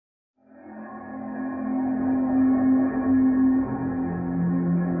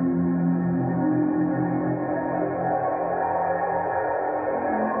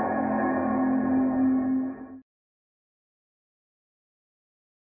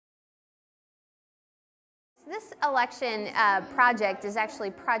This election project is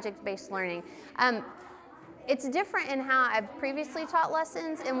actually project-based learning. It's different in how I've previously taught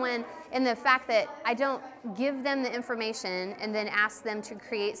lessons in the fact that I don't give them the information and then ask them to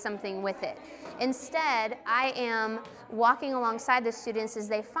create something with it. Instead, I am walking alongside the students as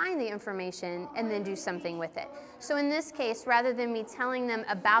they find the information and then do something with it. So in this case, rather than me telling them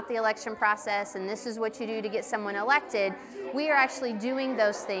about the election process and this is what you do to get someone elected, we are actually doing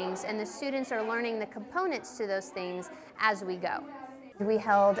those things and the students are learning the components to those things as we go. We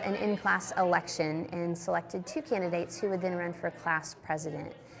held an in-class election and selected 2 candidates who would then run for class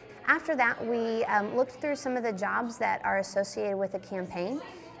president. After that, we looked through some of the jobs that are associated with a campaign,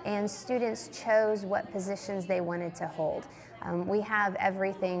 and students chose what positions they wanted to hold. We have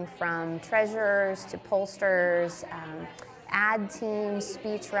everything from treasurers to pollsters, ad teams,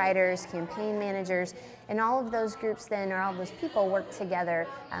 speech writers, campaign managers, and all of those groups then, or all of those people work together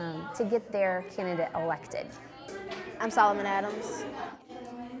to get their candidate elected. I'm Solomon Adams.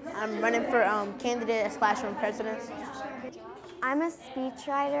 I'm running for candidate as classroom president. I'm a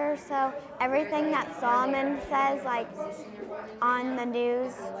speechwriter, so everything that Solomon says, like on the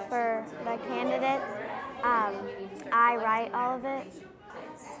news for the candidates, I write all of it.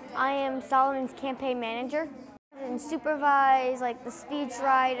 I am Solomon's campaign manager and supervise like the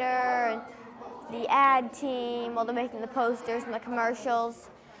speechwriter and the ad team while they're making the posters and the commercials,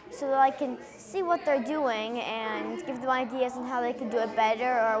 so that I can see what they're doing and give them ideas on how they can do it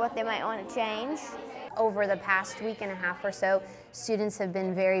better or what they might want to change. Over the past week and a half or so, students have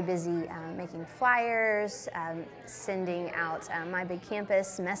been very busy making flyers, sending out My Big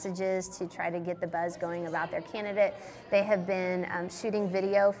Campus messages to try to get the buzz going about their candidate. They have been shooting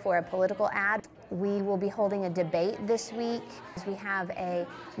video for a political ad. We will be holding a debate this week. We have a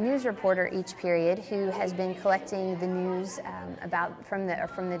news reporter each period who has been collecting the news from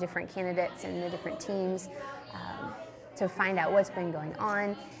the different candidates and the different teams to find out what's been going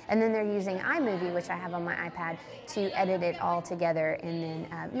on. And then they're using iMovie, which I have on my iPad, to edit it all together and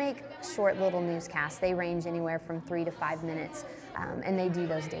then make short little newscasts. They range anywhere from 3 to 5 minutes, and they do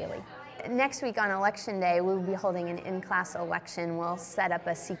those daily. Next week on Election Day, we will be holding an in-class election. We'll set up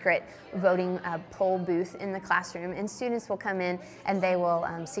a secret voting poll booth in the classroom, and students will come in and they will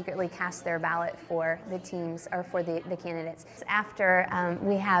secretly cast their ballot for the teams or for the candidates. After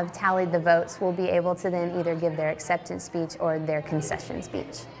we have tallied the votes, we'll be able to then either give their acceptance speech or their concession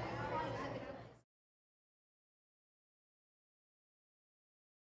speech.